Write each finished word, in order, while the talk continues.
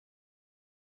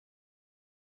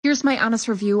Here's my honest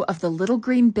review of the Little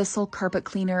Green Bissell carpet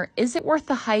cleaner. Is it worth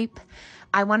the hype?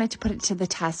 I wanted to put it to the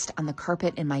test on the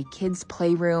carpet in my kids'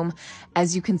 playroom.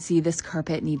 As you can see, this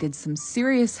carpet needed some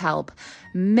serious help.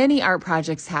 Many art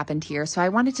projects happened here, so I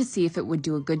wanted to see if it would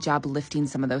do a good job lifting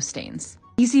some of those stains.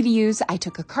 Easy to use. I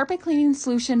took a carpet cleaning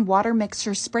solution, water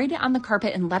mixture, sprayed it on the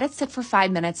carpet, and let it sit for 5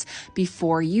 minutes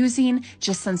before using,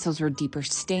 just since those were deeper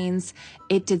stains.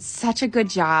 It did such a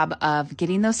good job of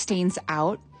getting those stains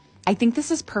out. I think this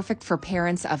is perfect for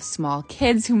parents of small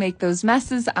kids who make those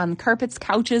messes on carpets,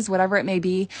 couches, whatever it may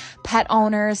be, pet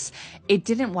owners. It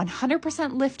didn't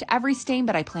 100% lift every stain,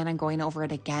 but I plan on going over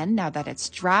it again now that it's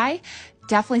dry.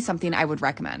 Definitely something I would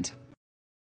recommend.